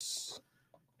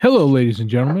Hello, ladies and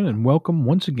gentlemen, and welcome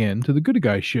once again to the Good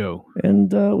Guy Show.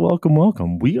 And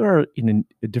welcome. We are in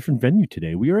a different venue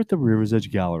today. We are at the River's Edge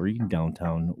Gallery in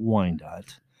downtown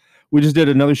Wyandotte. We just did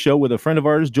another show with a friend of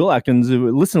ours, Joel Atkins.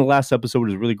 Listen to the last episode; it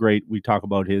was really great. We talk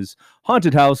about his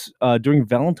haunted house during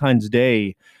Valentine's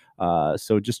Day.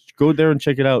 So just go there and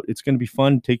check it out. It's going to be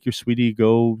fun. Take your sweetie,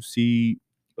 go see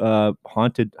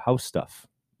haunted house stuff.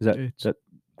 Is that It's- that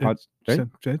haunt- right?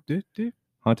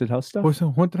 Haunted house stuff? What's the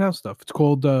haunted house stuff? It's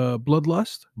called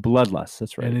Bloodlust, Bloodlust.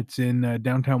 That's right. and it's in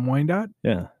downtown Wyandotte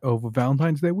Yeah. over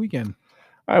Valentine's Day weekend.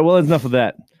 All right. Well, that's enough of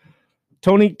that.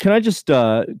 Tony, can I just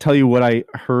tell you what I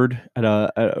heard at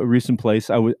a recent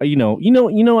place? I was,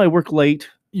 I work late.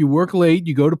 You work late,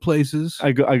 you go to places.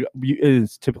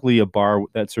 It's typically a bar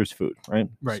that serves food, right?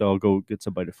 Right. So I'll go get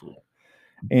some bite of food.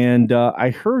 And I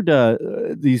heard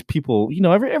these people,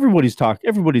 everybody's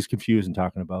confused and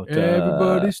talking about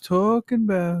Everybody's talking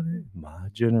about it. my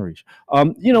generation.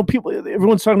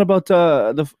 Everyone's talking about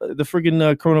the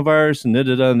friggin' coronavirus and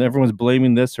and everyone's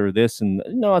blaming this or this, and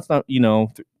no, it's not.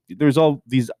 There's all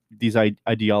these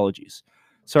ideologies.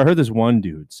 So I heard this one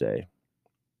dude say,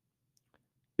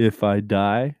 "If I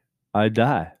die, I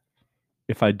die.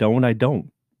 If I don't, I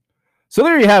don't." So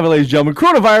there you have it, ladies and gentlemen.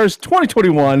 Coronavirus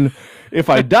 2021. If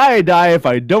I die, I die. If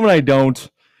I don't, I don't.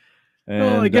 And,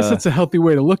 Well, I guess that's a healthy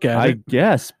way to look at I it.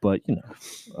 guess, but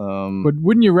But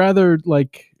wouldn't you rather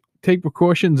take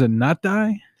precautions and not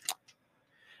die?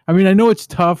 I mean, I know it's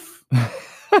tough.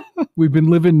 We've been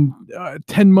living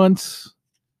 10 months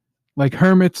like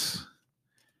hermits.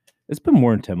 it's been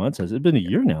more than 10 months. Has it been a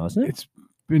year now? Isn't it? It's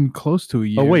been close to a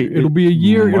year. Oh, wait, it'll be a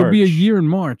year. It'll be a March. year in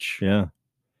March. Yeah.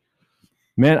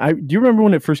 Man, do you remember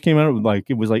when it first came out? It was like,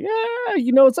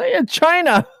 it's like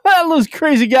China. Those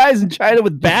crazy guys in China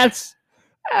with bats.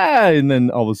 And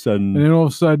then all of a sudden, And then all of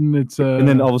a sudden, it's and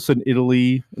then all of a sudden,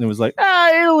 Italy, and it was like,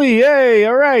 Italy, hey,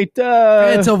 all right,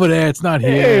 it's over there. It's not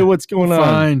here. hey, what's going on?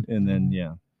 Fine. And then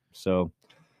so.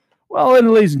 Well,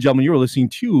 and ladies and gentlemen, you are listening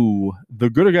to the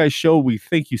Good Guys Show. We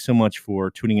thank you so much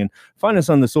for tuning in. Find us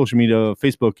on the social media,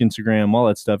 Facebook, Instagram, all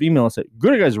that stuff. Email us at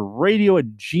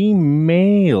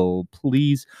goodguysradio@gmail.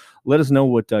 Please let us know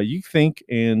what you think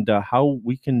and how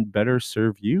we can better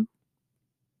serve you.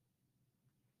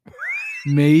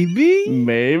 Maybe.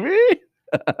 Maybe.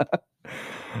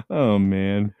 Oh,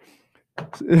 man.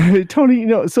 Tony,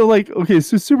 so okay,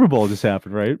 so Super Bowl just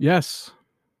happened, right? Yes.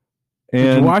 And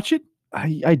Did you watch it?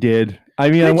 I did. I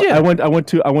mean, Did I you? went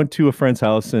to a friend's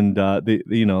house, and they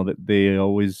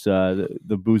always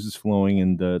the booze is flowing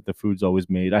and the food's always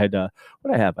made. I had what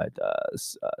I have. I had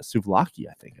souvlaki,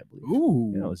 I think. I believe.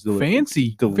 Ooh, it was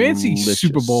fancy delicious.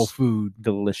 Super Bowl food.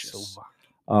 Delicious.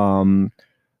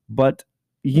 But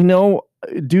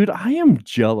dude, I am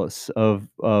jealous of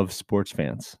sports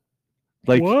fans.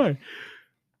 Like Why?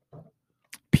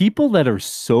 people that are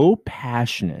so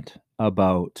passionate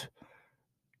about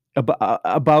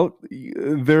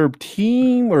their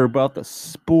team or about the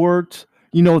sport.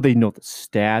 They know the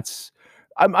stats.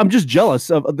 I'm just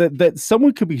jealous of that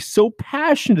someone could be so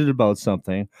passionate about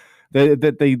something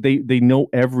that they know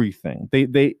everything.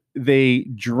 They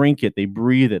drink it, they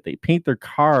breathe it, they paint their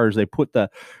cars, they put have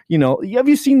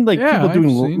you seen people I've doing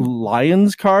seen.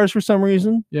 Lions cars for some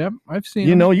reason? Yep, I've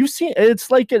seen. them. You've seen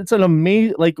it's an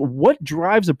amazing what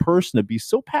drives a person to be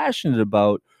so passionate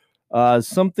about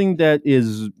something that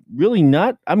is really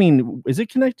not. I mean, is it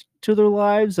connected to their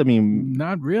lives? I mean,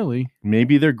 Not really.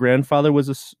 maybe their grandfather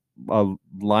was a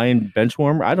lion bench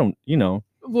warmer. I don't.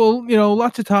 Well,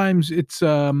 lots of times it's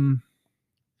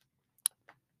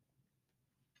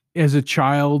as a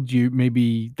child,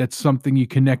 maybe that's something you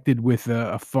connected with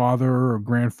a father or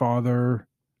grandfather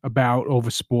about over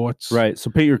sports. Right. So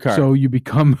pay your car. So you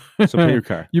become So pay your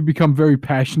car. you become very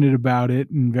passionate about it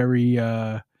and very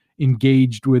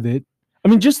engaged with it. I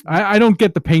mean, just I don't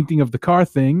get the painting of the car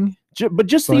thing. but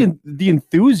the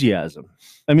enthusiasm.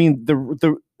 I mean,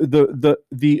 the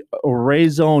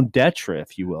raison d'etre,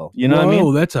 if you will. You know what I mean?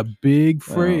 Whoa, that's a big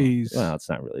phrase. Well, it's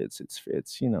not really. It's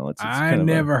I kind of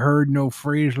never heard no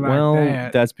phrase like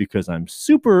that. That's because I'm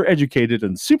super educated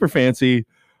and super fancy.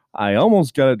 I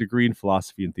almost got a degree in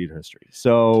philosophy and theater history.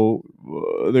 So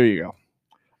there you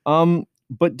go.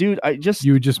 But dude,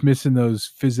 You were just missing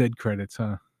those phys ed credits,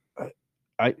 huh?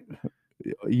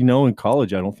 in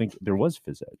college, I don't think there was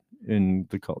phys ed in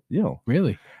the college.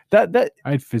 Really? That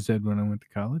I had phys ed when I went to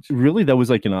college. really that was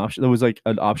like an option. That was like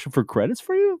an option for credits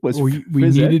for you. Was we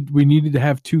phys ed? needed to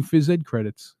have 2 phys ed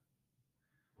credits.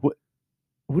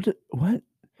 What?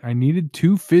 I needed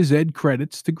 2 phys ed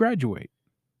credits to graduate.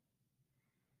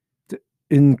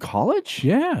 In college?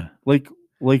 Yeah. Like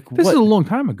Like This what? is a long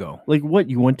time ago. Like what?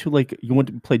 You went to play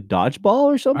dodgeball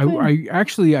or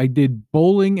something? I did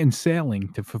bowling and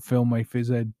sailing to fulfill my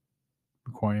phys ed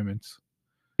requirements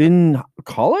In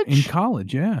college? in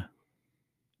college. Yeah.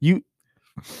 You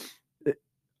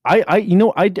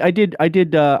I did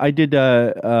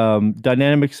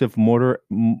dynamics of motor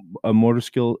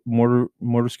skills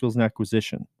and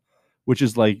acquisition, which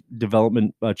is like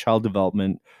development, child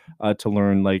development, to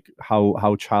learn like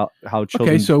how children.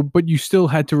 Okay, so but you still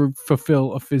had to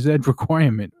fulfill a phys ed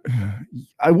requirement.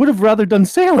 I would have rather done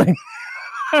sailing.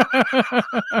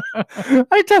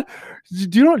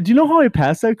 Do you know how I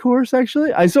passed that course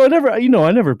actually? I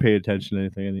never paid attention to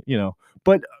anything,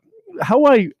 but how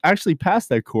I actually passed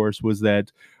that course was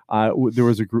that there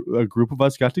was a group of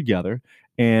us got together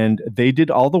and they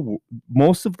did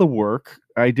most of the work.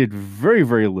 I did very,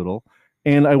 very little.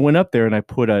 And I went up there and I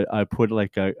put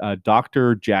like a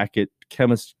doctor jacket,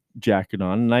 chemist jacket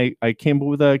on, and I came up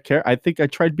with I think I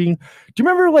tried being. Do you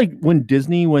remember like when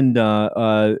Disney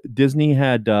Disney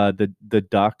had the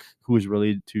duck who was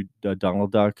related to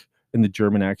Donald Duck in the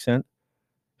German accent?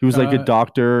 He was like a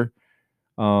doctor.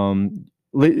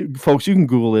 Folks, you can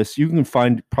Google this. You can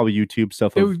find probably YouTube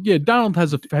stuff. Donald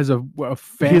has a family.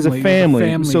 He has a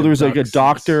family. So there was like a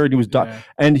ducks. doctor, and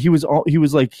he was and he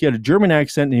was like he had a German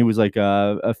accent, and he was like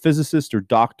a physicist or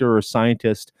doctor or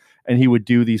scientist, and he would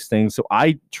do these things. So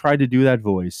I tried to do that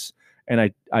voice,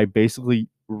 and I basically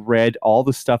read all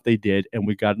the stuff they did, and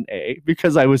we got an A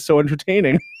because I was so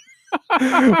entertaining.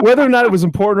 Whether or not it was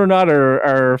important or not,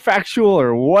 or factual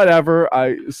or whatever,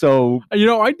 I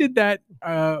did that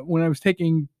when I was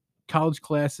taking college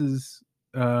classes.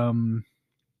 When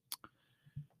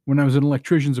I was an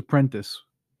electrician's apprentice,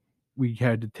 we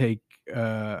had to take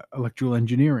electrical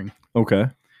engineering. Okay.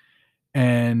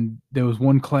 And there was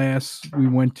one class we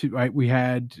went to. I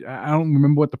don't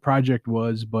remember what the project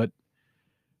was, but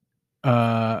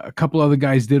a couple other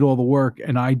guys did all the work,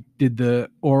 and I did the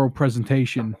oral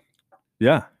presentation.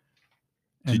 Yeah.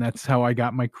 And that's how I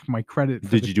got my credit.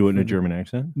 Did you do it in a German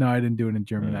accent? No, I didn't do it in a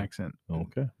German accent.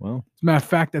 Okay, well. As a matter of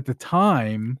fact, at the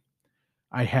time,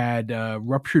 I had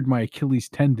ruptured my Achilles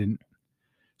tendon,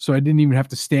 so I didn't even have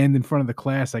to stand in front of the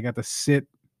class. I got to sit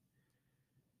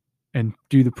and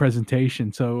do the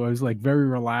presentation. So I was like very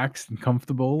relaxed and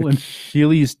comfortable. And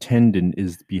Achilles tendon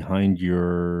is behind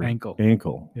your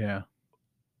ankle. Yeah.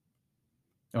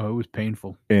 Oh, it was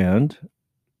painful. And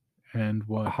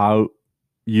what? How?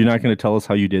 You're not going to tell us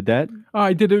how you did that?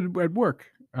 I did it at work.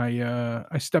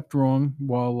 I stepped wrong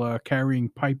while carrying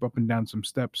pipe up and down some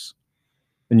steps.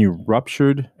 And you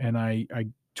ruptured? And I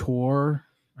tore.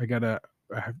 I got a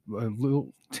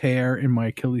little tear in my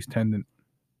Achilles tendon.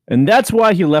 And that's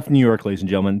why he left New York, ladies and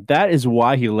gentlemen. That is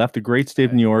why he left the great state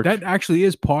of New York. That actually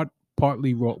is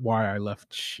partly why I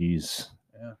left. Jeez.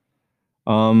 Yeah.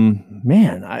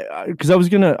 Man, because I was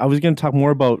gonna talk more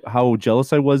about how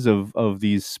jealous I was of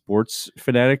these sports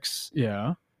fanatics.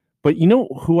 Yeah. But you know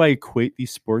who I equate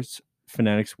these sports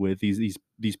fanatics with? These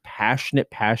passionate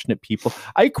people.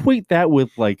 I equate that with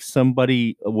like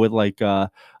somebody with like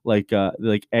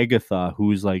Agatha,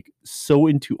 who's like so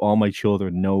into All My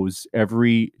Children, knows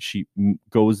she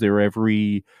goes there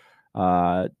every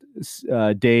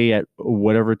day at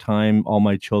whatever time. All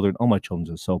My Children's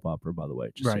a soap opera, by the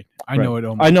way. Right. I know it.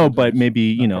 I know, but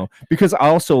maybe, because I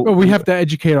also... Well, we have to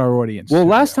educate our audience. Well,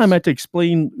 last time I had to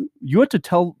explain, you had to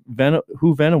tell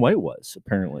who Vanna White was,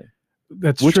 apparently.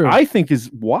 That's which true. I think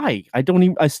is why.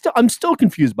 I'm still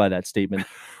confused by that statement.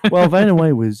 Well, Vanna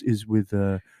White is with...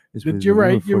 You're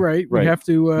right. We have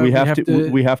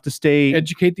to stay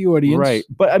educate the audience, right?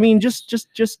 But I mean, just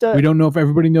we don't know if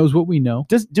everybody knows what we know.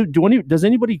 Does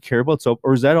anybody care about soap,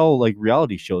 or is that all like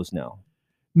reality shows now?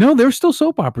 No, there's still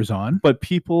soap operas on, but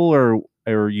people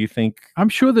or you think? I'm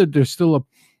sure that there's still a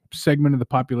segment of the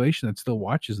population that still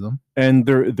watches them, and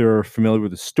they're familiar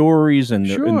with the stories, and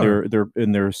sure. they're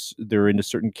into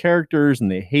certain characters, and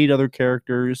they hate other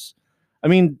characters. I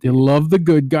mean, you love the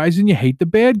good guys and you hate the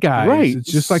bad guys. Right.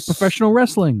 It's just like professional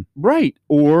wrestling. Right.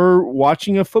 Or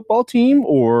watching a football team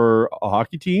or a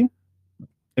hockey team.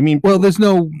 I mean, well, there's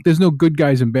no good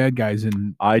guys and bad guys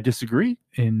in. I disagree.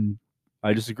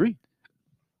 I disagree.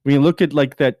 I mean, look at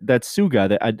like that Sue guy,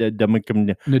 that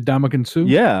Ndamukong Suh.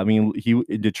 Yeah, I mean,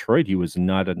 in Detroit, he was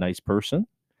not a nice person.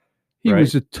 He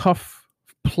was a tough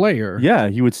player. Yeah,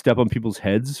 he would step on people's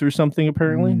heads or something.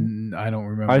 Apparently, I don't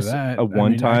remember that.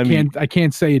 Time, I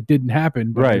can't say it didn't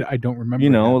happen, but right? I don't remember. He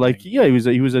was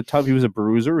a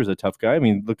bruiser, he was a tough guy. I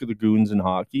mean, look at the goons in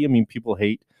hockey. I mean, people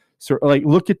hate. So, like,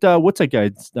 look at what's that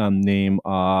guy's name?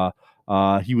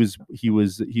 He's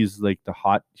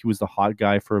the hot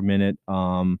guy for a minute.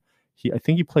 I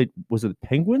think he played. Was it the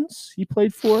Penguins? He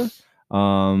played for.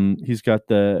 He's got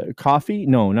the Coffee.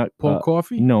 No, not Paul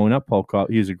Coffey. No, not Paul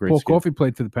Coffey. He was a great. Paul skater. Coffey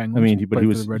played for the Penguins. I mean, he played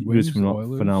was for the Red Wings,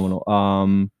 phenomenal.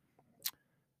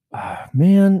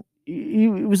 Man, he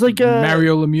was like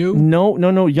Mario Lemieux. No,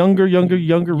 younger,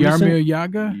 Jaromir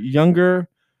Jagr. younger,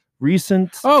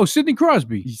 recent. Oh, Sidney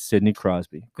Crosby. Sidney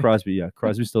Crosby. Yeah,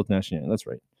 Crosby's still at national. That's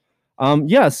right.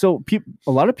 Yeah. So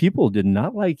a lot of people did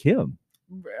not like him.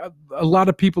 A lot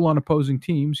of people on opposing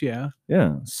teams, yeah.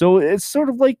 So it's sort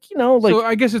of like, like. So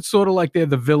I guess it's sort of like they're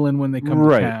the villain when they come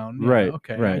to town. Yeah, right.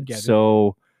 Okay. Right. I get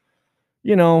so,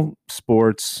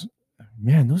 sports.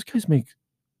 Man, those guys make.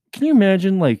 Can you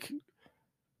imagine, like,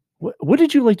 what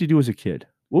did you like to do as a kid?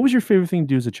 What was your favorite thing to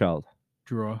do as a child?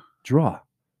 Draw.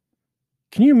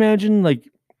 Can you imagine, like,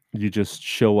 you just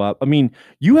show up? I mean,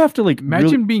 you have to, like,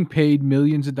 imagine being paid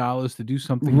millions of dollars to do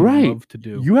something you love to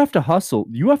do. You have to hustle.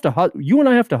 You and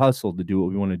I have to hustle to do what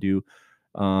we want to do.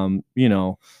 I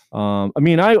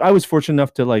mean, I was fortunate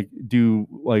enough to do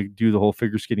the whole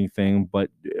figure skating thing, but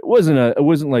it wasn't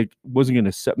going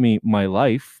to set me my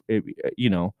life. I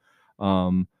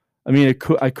mean,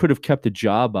 I could have kept a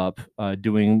job up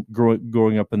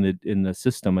growing up in the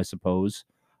system, I suppose.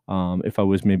 If I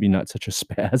was maybe not such a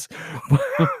spaz,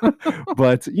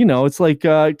 but it's like,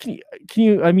 can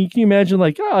you imagine,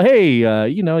 like, oh, hey,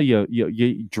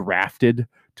 you drafted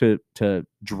to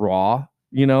draw,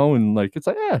 and like, it's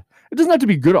like, it doesn't have to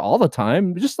be good all the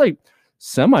time. Just like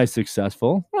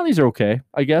semi-successful. Well, these are okay,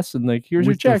 I guess. And like, here's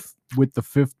your check. With the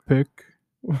 5th pick,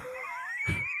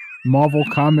 Marvel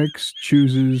Comics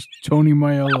chooses Tony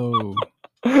Maiello.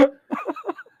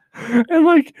 And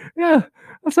like, yeah,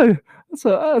 that's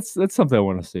something I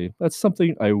want to see. That's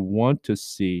something I want to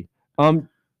see.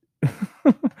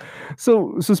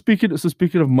 So speaking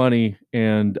of money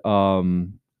and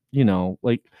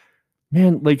like,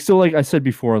 man, like, so like I said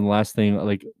before on the last thing,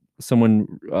 like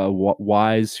someone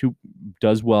wise who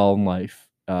does well in life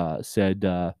said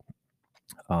to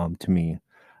me,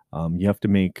 you have to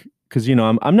make, because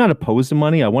I'm not opposed to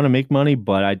money. I want to make money,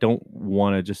 but I don't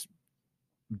want to just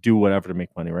do whatever to make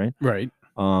money, right? Right.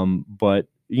 But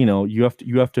you have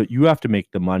to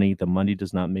make the money. The money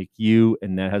does not make you,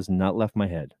 and that has not left my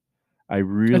head.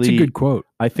 That's a good quote.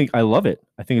 I think I love it.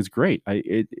 I think it's great.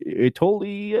 It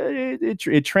totally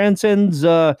it transcends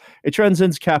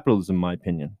capitalism, in my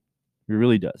opinion. It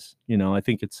really does. I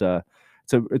think it's a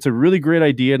really great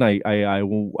idea, and I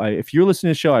if you're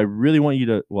listening to the show, I really want you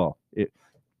to, well,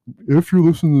 if you're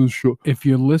listening to the show,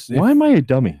 why am I a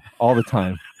dummy all the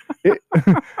time?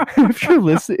 If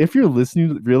you're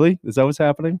listening, really, is that what's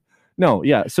happening? No,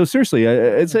 yeah. So seriously,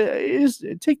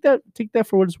 take that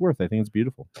for what it's worth. I think it's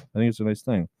beautiful. I think it's a nice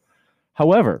thing.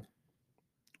 However,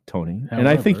 Tony, and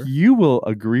I think you will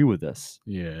agree with this.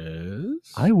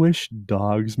 Yes. I wish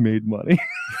dogs made money.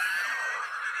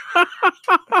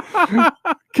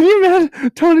 Can you imagine,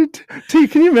 Tony?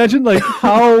 Can you imagine, like,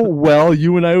 how well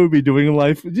you and I would be doing in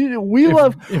life?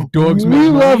 If dogs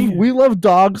made money. We love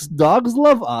dogs. Dogs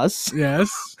love us.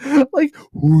 Yes. Like,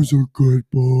 who's a good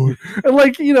boy? And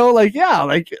like, yeah,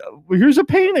 like, here's a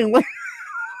painting. Like,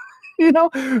 like,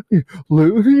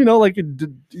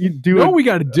 you do. You know what we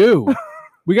got to do?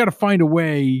 We got to find a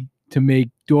way to make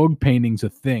dog paintings a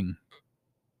thing.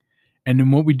 And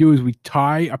then what we do is we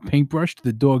tie a paintbrush to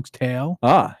the dog's tail.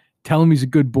 Tell him he's a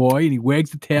good boy, and he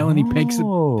wags the tail, and he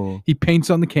paints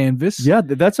on the canvas. Yeah,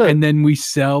 and then we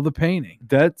sell the painting.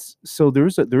 There's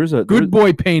a good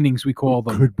boy paintings, we call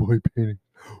them. Good boy painting.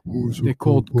 They're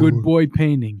called good boy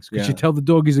paintings because you tell the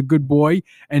dog he's a good boy,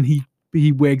 and he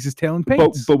wags his tail and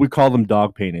paints. But we call them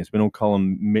dog paintings. We don't call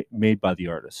them made by the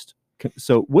artist.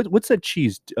 So what's that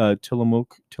cheese?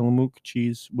 Tillamook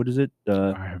cheese. What is it?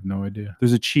 I have no idea.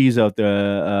 There's a cheese out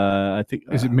there. I think.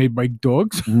 Is it made by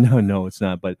dogs? No, it's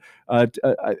not. But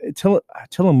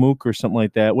Tillamook or something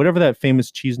like that. Whatever that famous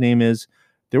cheese name is,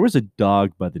 there was a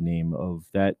dog by the name of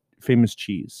that famous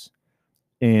cheese,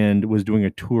 and was doing a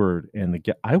tour. And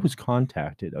I was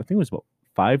contacted. I think it was about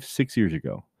 5-6 years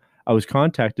ago. I was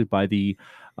contacted by the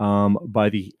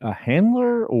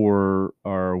handler or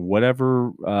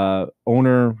whatever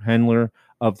handler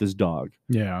of this dog.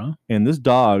 Yeah. And this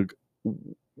dog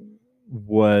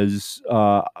was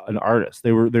an artist.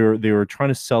 They were trying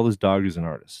to sell this dog as an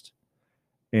artist.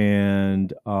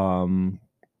 And I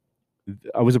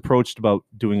was approached about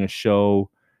doing a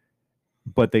show,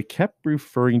 but they kept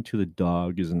referring to the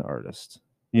dog as an artist.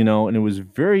 And it was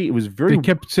very. They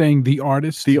kept saying the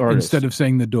artist instead of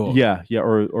saying the dog. Yeah,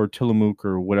 or Tillamook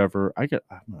or whatever. I'm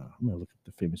gonna look at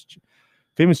the famous.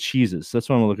 Famous cheeses. That's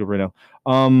what I'm looking up right now.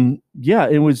 Yeah,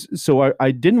 it was. So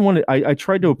I didn't want to. I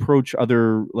tried to approach what are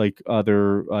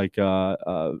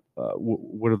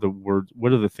the words?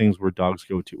 What are the things where dogs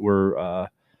go to? Where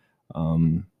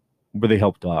they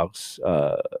help dogs.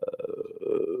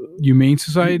 Humane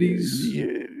societies.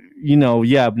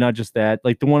 Yeah, not just that.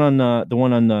 Like the one on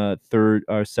the third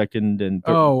or second and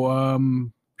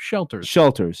third. Shelters.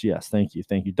 Shelters. Yes, thank you.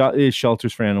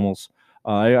 Shelters for animals.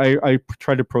 I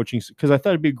tried approaching because I thought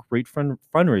it'd be a great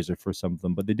fundraiser for some of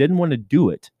them, but they didn't want to do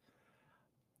it.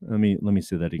 Let me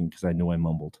say that again because I know I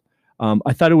mumbled.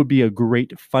 I thought it would be a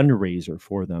great fundraiser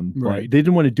for them, but Right. they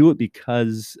didn't want to do it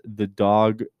because the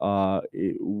dog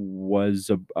was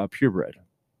a purebred.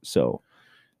 So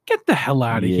get the hell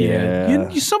out of Yeah.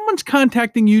 here. Someone's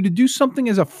contacting you to do something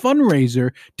as a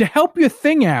fundraiser to help your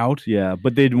thing out. Yeah,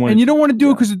 but they didn't want And you don't want to do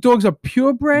it because the dog's a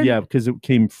purebred? Yeah, because it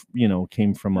came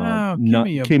from not a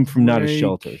break.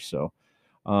 shelter. So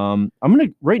I'm gonna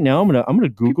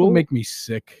Google. People make me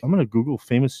sick. I'm gonna Google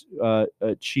famous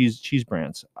cheese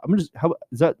brands. Does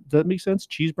that make sense?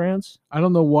 Cheese brands? I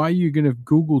don't know why you're gonna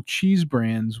Google cheese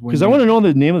brands Because I want to know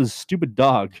the name of the stupid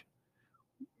dog.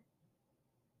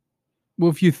 Well,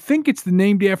 if you think it's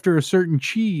named after a certain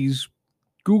cheese,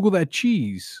 Google that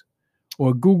cheese,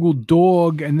 or Google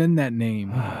dog and then that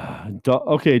name.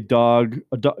 Okay, dog.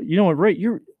 You know what? Right,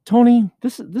 you're Tony.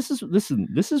 This is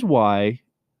why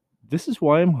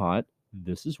I'm hot.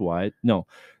 This is why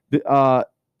dog.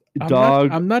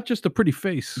 I'm not just a pretty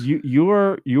face. You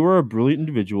are a brilliant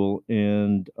individual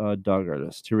and a dog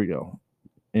artist. Here we go.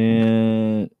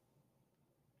 And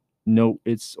no,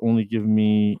 it's only giving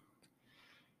me.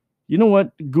 You know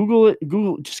what? Google it.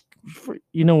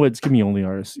 You know what? It's giving me only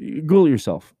artists. Google it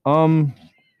yourself.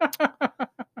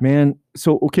 Man.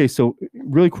 So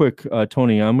really quick,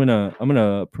 Tony, I'm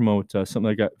gonna promote something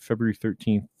I got February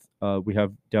 13th. We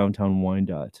have Downtown Wine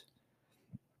Dot.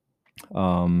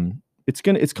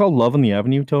 It's called Love on the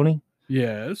Avenue, Tony.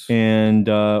 Yes. And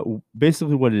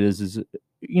basically what it is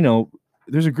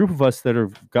there's a group of us that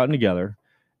have gotten together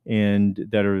and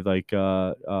that are like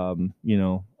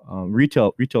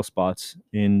retail spots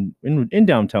in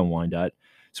downtown Wyandotte.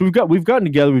 So we've gotten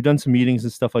together, we've done some meetings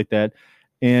and stuff like that,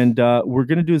 and we're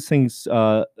gonna do this things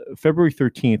February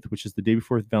 13th, which is the day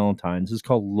before Valentine's. It's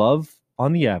called Love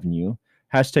on the Avenue.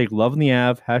 #Love on the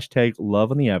Ave.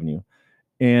 #Love on the Avenue.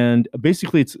 And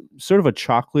basically, it's sort of a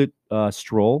chocolate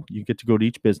stroll. You get to go to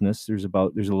each business. There's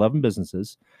 11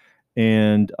 businesses,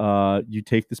 and you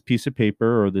take this piece of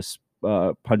paper or this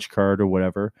punch card or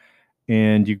whatever,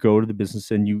 and you go to the business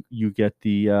and you get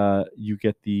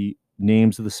the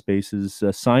names of the spaces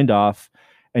signed off,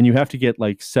 and you have to get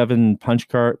like 7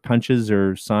 punches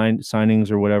or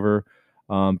signings or whatever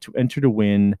to enter to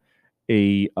win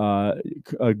a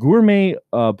gourmet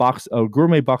box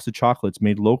of chocolates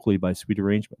made locally by Sweet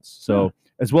Arrangements. So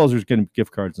as well as there's getting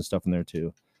gift cards and stuff in there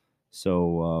too.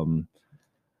 So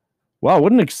wow,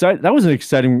 that was an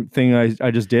exciting thing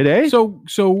I just did, eh?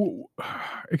 So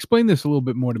explain this a little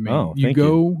bit more to me. Oh, you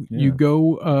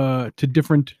go to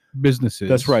different businesses.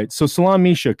 That's right. So Salon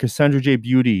Misha, Cassandra J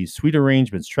Beauty, Sweet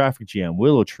Arrangements, Traffic Jam,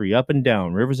 Willow Tree, Up and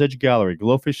Down, River's Edge Gallery,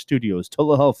 Glowfish Studios,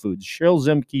 Tola Health Foods, Cheryl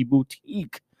Zemke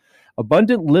Boutique,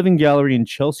 Abundant Living Gallery, and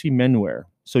Chelsea Menwear.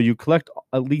 So you collect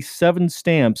at least 7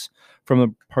 stamps from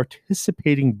the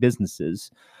participating businesses.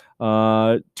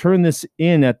 Turn this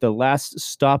in at the last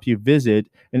stop you visit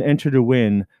and enter to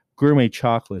win gourmet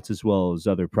chocolates as well as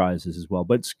other prizes as well.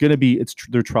 But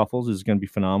their truffles is going to be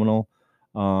phenomenal.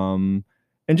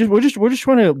 And we're just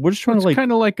trying to like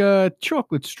kind of like a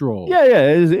chocolate stroll. Yeah,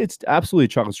 it's absolutely a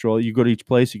chocolate stroll. You go to each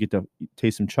place, you get to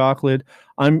taste some chocolate.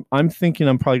 I'm thinking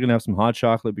I'm probably gonna have some hot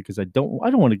chocolate because I don't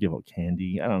want to give out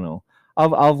candy. I don't know.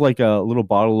 I'll have like a little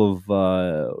bottle of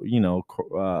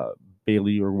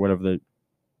Bailey or whatever the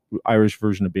Irish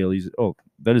version of Bailey's. Oh,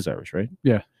 that is Irish, right?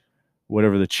 Yeah.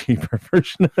 Whatever the cheaper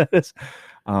version of that is.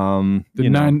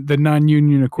 The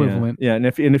non-union equivalent. Yeah. And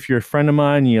if you're a friend of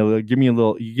mine, you give me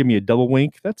a double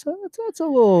wink. That's a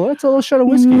little shot of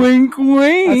whiskey. Wink,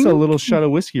 wink. That's a little shot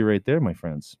of whiskey right there, my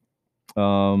friends.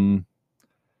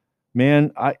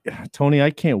 Man, Tony,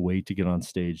 I can't wait to get on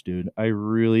stage, dude. I've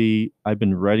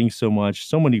been writing so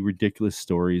many ridiculous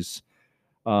stories.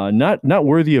 Not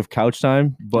worthy of couch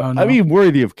time, but no. I mean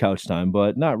worthy of couch time,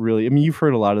 but not really. I mean, you've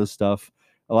heard a lot of this stuff.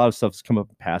 A lot of stuff's come up in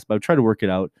the past, but I've tried to work it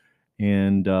out.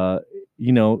 And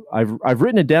I've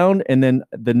written it down, and then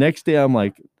the next day I'm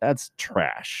like, that's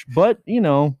trash. But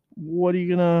what are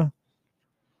you gonna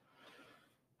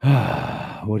do?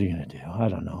 I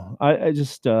don't know. I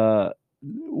just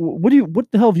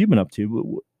what the hell have you been up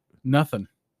to? Nothing.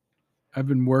 I've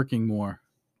been working more.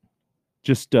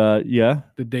 Just yeah.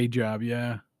 the day job.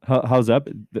 Yeah, How's that?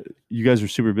 You guys are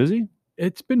super busy.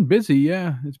 it's been busy.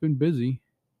 Yeah, it's been busy.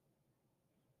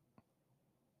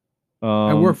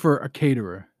 I Um, work for a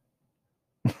caterer,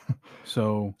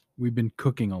 so we've been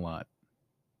cooking a lot.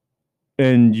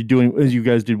 and you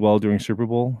guys did well during Super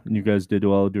Bowl, and you guys did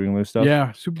well doing other stuff.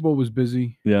 Yeah, Super Bowl was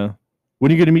busy. Yeah.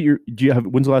 When are you going to meet your? Do you have?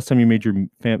 When's the last time you made your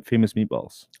famous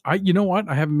meatballs? You know what?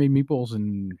 I haven't made meatballs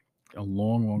in a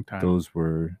long, long time. Those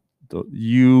were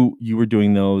you were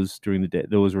doing those during the day.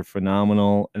 Those were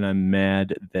phenomenal, and I'm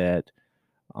mad that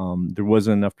there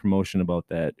wasn't enough promotion about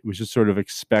that. It was just sort of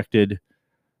expected.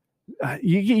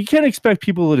 You can't expect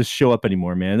people to just show up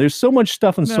anymore, man. There's so much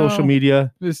stuff on social No.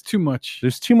 media. There's too much.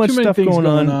 There's too much many stuff things going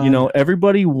going on. You on. know,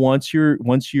 everybody wants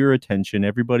your attention.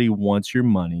 Everybody wants your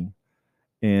money.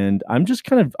 And I'm just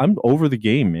I'm over the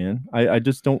game, man. I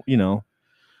just don't, I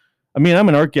mean, I'm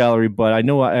an art gallery, but I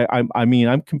know I mean,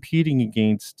 I'm competing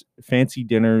against fancy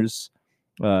dinners,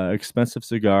 expensive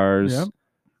cigars, Yep.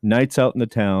 nights out in the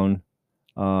town.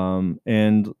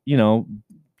 And you go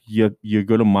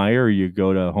to Meijer or you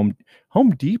go to Home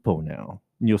Depot now,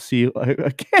 and you'll see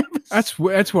a canvas. That's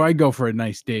where I go for a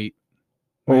nice date.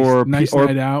 Or nice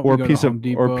night out. or we go piece to of Home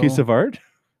Depot. or piece of art.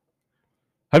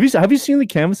 Have you seen the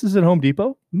canvases at Home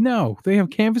Depot? No, they have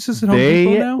canvases at Home They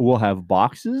Depot now. will have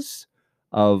boxes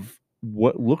of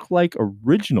what look like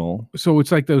original, So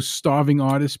it's like those starving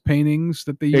artist paintings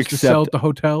that they used to sell at the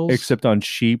hotels, except on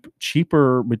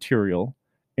cheaper material,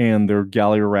 and they're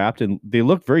gallery wrapped, and they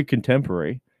look very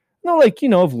contemporary. Not like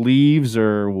of leaves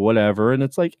or whatever, and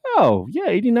it's like, oh yeah,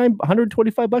 89,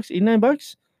 125 bucks, 89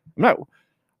 bucks. I'm not.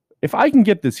 If I can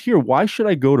get this here, why should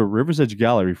I go to River's Edge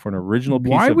Gallery for an original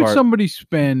piece of art? Why would somebody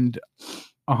spend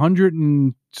 $100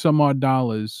 and some odd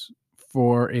dollars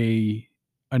for a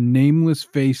nameless,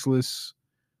 faceless,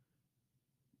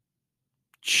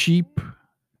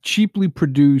 cheaply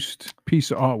produced piece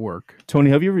of artwork?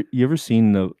 Tony, have you ever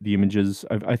seen the images?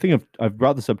 I think I've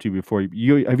brought this up to you before. Have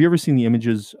you ever seen the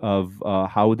images of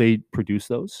how they produce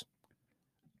those?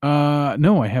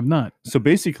 No, I have not. So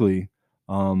basically,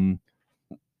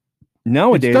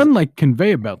 nowadays it's done like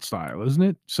conveyor belt style, isn't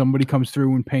it? Somebody comes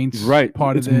through and paints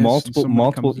part of this.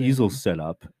 Multiple easels set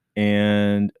up,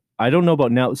 and I don't know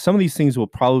about now. Some of these things will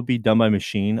probably be done by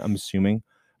machine, I'm assuming,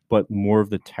 but more of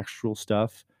the textural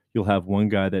stuff. You'll have one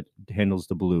guy that handles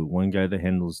the blue, one guy that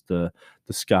handles the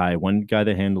sky, one guy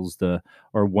that handles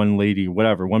or one lady,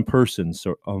 whatever, one person.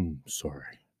 So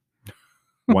sorry.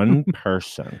 One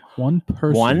person who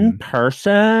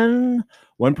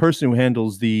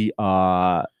handles the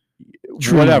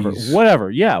trees.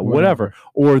 whatever,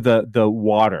 or the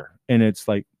water, and it's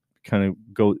like kind of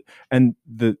go, and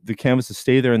the canvases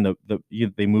stay there, and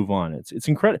they move on. It's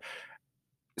incredible.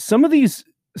 Some of these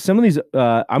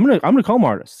I'm gonna call them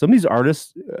artists. Some of these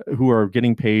artists who are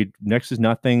getting paid next to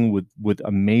nothing with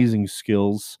amazing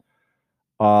skills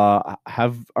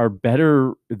are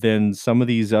better than some of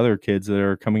these other kids that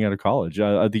are coming out of college,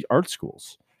 the art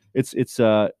schools. It's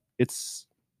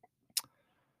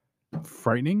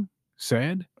frightening,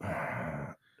 sad.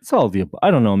 It's all the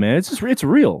I don't know, man. It's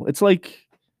real. It's like,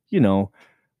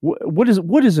 what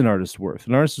is an artist worth?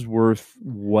 An artist is worth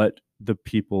what the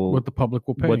public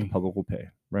will pay,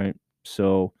 right?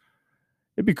 So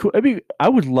it'd be cool. I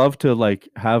would love to like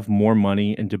have more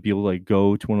money and to be able to like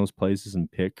go to one of those places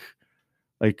and pick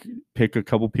a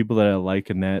couple people that I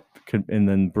like and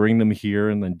then bring them here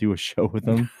and then do a show with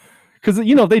them. Because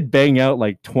they'd bang out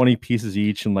like 20 pieces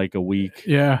each in like a week.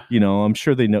 Yeah. I'm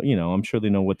sure they know. I'm sure they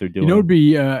know what they're doing. It'd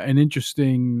be an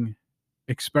interesting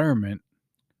experiment.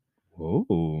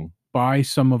 Whoa. Buy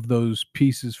some of those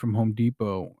pieces from Home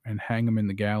Depot and hang them in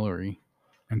the gallery,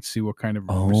 and see what kind of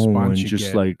response you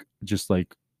get. Just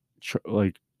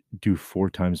do 4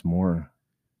 times more.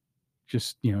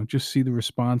 Just see the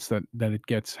response that it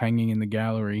gets hanging in the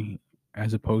gallery,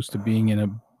 as opposed to being in a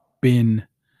bin.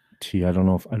 I don't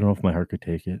know if my heart could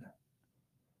take it.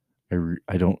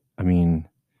 I don't. I mean,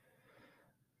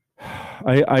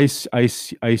 I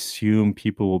assume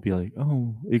people will be like,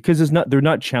 oh, because they're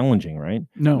not challenging, right?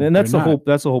 No, and that's the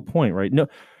whole point, right? No,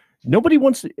 nobody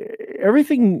wants.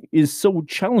 Everything is so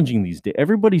challenging these days.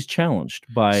 Everybody's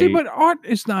challenged by. See, but art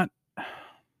is not.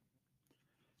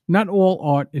 Not all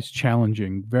art is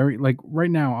challenging. Very, like right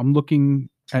now, I'm looking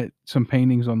at some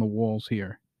paintings on the walls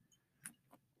here,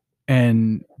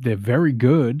 and they're very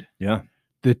good. Yeah,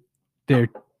 they're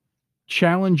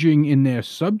challenging in their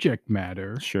subject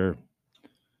matter. Sure,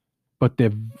 but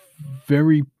they're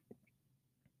very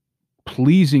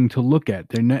pleasing to look at.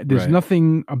 There's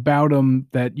nothing about them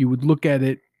that you would look at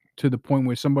it to the point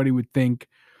where somebody would think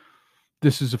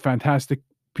this is a fantastic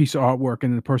piece of artwork,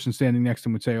 and the person standing next to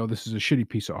him would say, "Oh, this is a shitty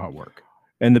piece of artwork."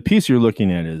 And the piece you're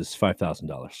looking at is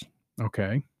 $5,000.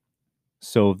 Okay.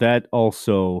 So that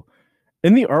also,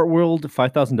 in the art world,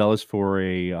 $5,000 for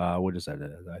a what is that?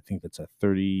 I think that's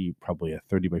probably a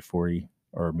 30 by 40,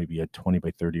 or maybe a 20 by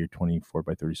 30 or 24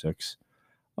 by 36,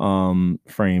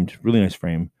 framed, really nice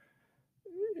frame.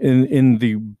 In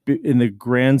the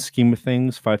grand scheme of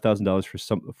things,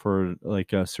 $5,000 for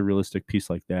like a surrealistic piece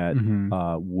like that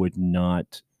would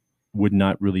not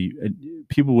really,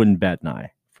 people wouldn't bat an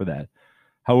eye for that.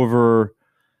 However,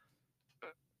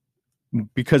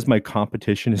 because my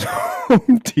competition is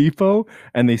Home Depot,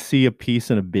 and they see a piece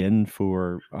in a bin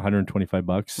for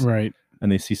 $125, right?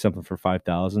 And they see something for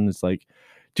 $5,000, it's like,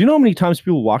 do you know how many times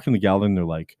people walk in the gallery and they're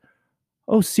like,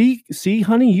 "Oh, see,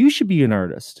 honey, you should be an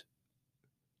artist."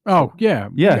 Oh, yeah.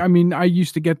 Yeah. I mean, I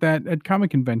used to get that at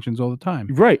comic conventions all the time.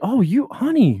 Right. "Oh,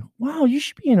 honey, wow, you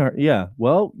should be an art." Yeah.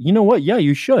 Well, you know what? Yeah,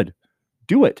 you should.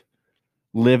 Do it.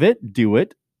 Live it. Do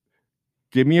it.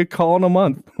 Give me a call in a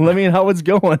month. Let me know how it's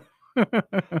going.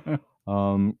 I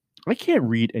can't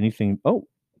read anything. Oh,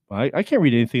 I can't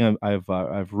read anything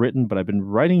I've written, but I've been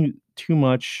writing too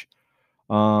much.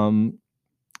 Do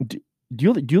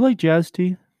you like jazz,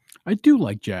 T? I do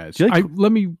like jazz.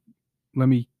 Let me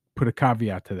put a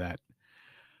caveat to that.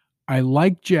 I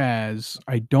like jazz.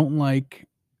 I don't like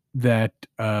that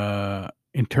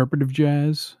interpretive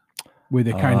jazz where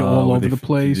they're kind of all over the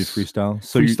place. Freestyle.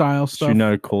 Freestyle stuff. So you're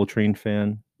not a Coltrane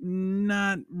fan?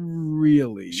 Not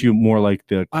really. So you more like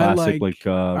the classic,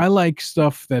 I like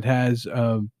stuff that has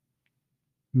a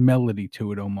melody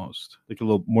to it, almost like a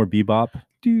little more bebop.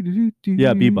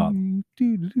 Yeah, bebop.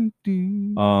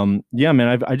 Yeah,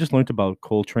 man. I just learned about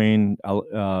Coltrane,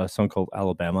 a song called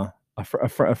Alabama. A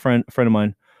friend of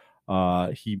mine.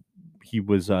 He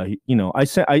was I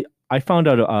found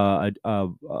out a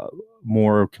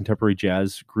more contemporary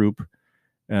jazz group,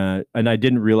 and I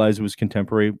didn't realize it was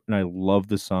contemporary, and I loved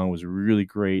the song. It was really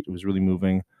great. It was really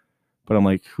moving. But I'm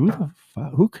like, who can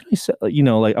I say?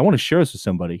 Like, I want to share this with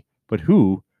somebody, but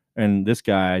who? And this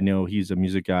guy, I know he's a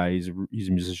music guy. He's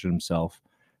a musician himself,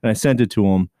 and I sent it to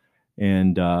him.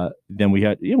 And then we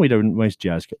had a nice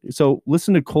jazz. So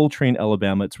listen to Coltrane,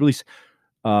 Alabama. It's really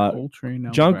Coltrane,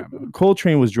 Alabama. John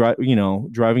Coltrane was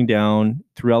driving down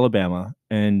through Alabama,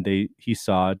 and he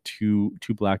saw two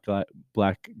black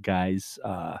guys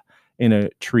in a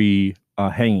tree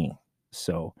hanging.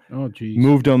 So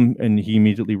moved him, and he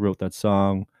immediately wrote that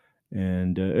song,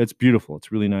 and it's beautiful.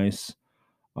 It's really nice.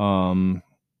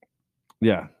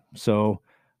 Yeah. So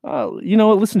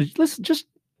listen. Just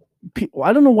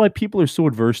I don't know why people are so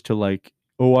adverse to, like,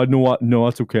 oh, I know what? No,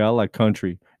 that's okay. I like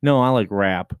country. No, I like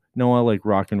rap. No, I like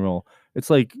rock and roll.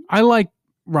 It's like, I like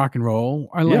rock and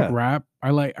roll. I like rap. I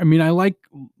like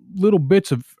little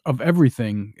bits of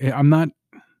everything. I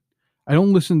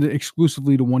don't listen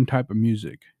exclusively to one type of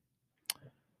music.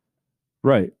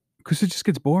 Right. Because it just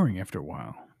gets boring after a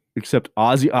while. Except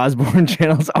Ozzy Osbourne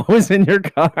channel's always in your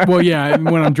car. Well, yeah.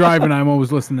 When I'm driving, I'm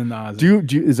always listening to Ozzy. Do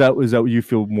you, is that what you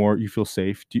feel more? You feel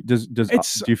safe? Do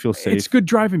you feel safe? It's good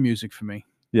driving music for me.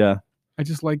 Yeah. I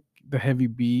just like the heavy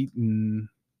beat, and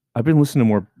I've been listening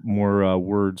to more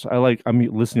words. I'm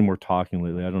listening more talking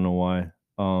lately. I don't know why.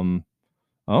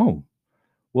 Well,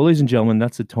 ladies and gentlemen,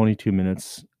 that's at 22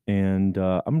 minutes, and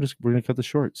we're gonna cut this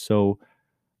short. So,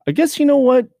 I guess, you know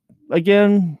what?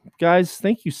 Again, guys,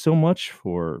 thank you so much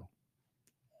for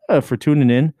tuning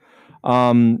in.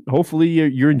 Hopefully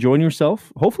you're enjoying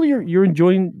yourself. Hopefully you're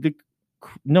enjoying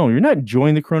you're not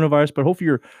enjoying the coronavirus, but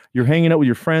hopefully you're hanging out with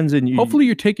your friends, and hopefully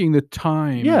you're taking the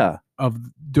time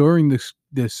during this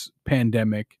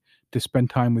pandemic to spend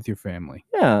time with your family.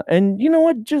 Yeah. And you know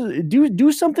what? Just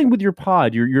do something with your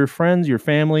pod, your friends, your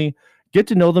family. Get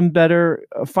to know them better.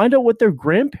 Find out what their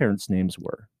grandparents' names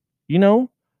were.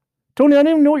 Tony, I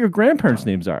don't even know what your grandparents'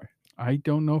 names are. I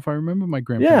don't know if I remember my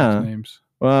grandparents' names.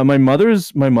 My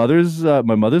mother's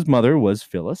mother was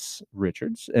Phyllis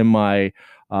Richards, and my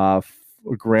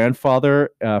grandfather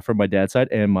from my dad's side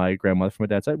and my grandmother from my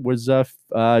dad's side was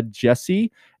Jesse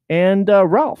and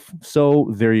Ralph. So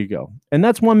there you go. And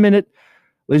that's 1 minute.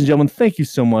 Ladies and gentlemen, thank you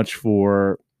so much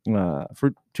for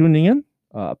tuning in.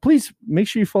 Please make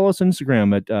sure you follow us on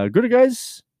Instagram at Good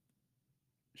Guys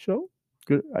Show.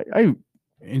 Good.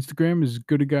 Instagram is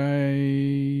Good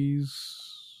Guys.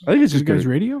 I think it's just Guys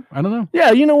Radio. I don't know. Yeah,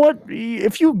 you know what?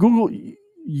 If you Google,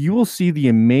 you will see the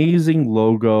amazing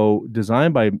logo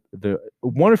designed by the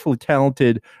wonderfully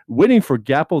talented, waiting for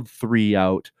Gapple 3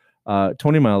 out,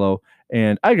 Tony Milo.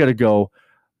 And I gotta go.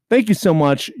 Thank you so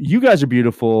much. You guys are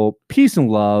beautiful. Peace and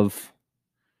love.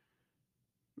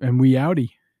 And we outie.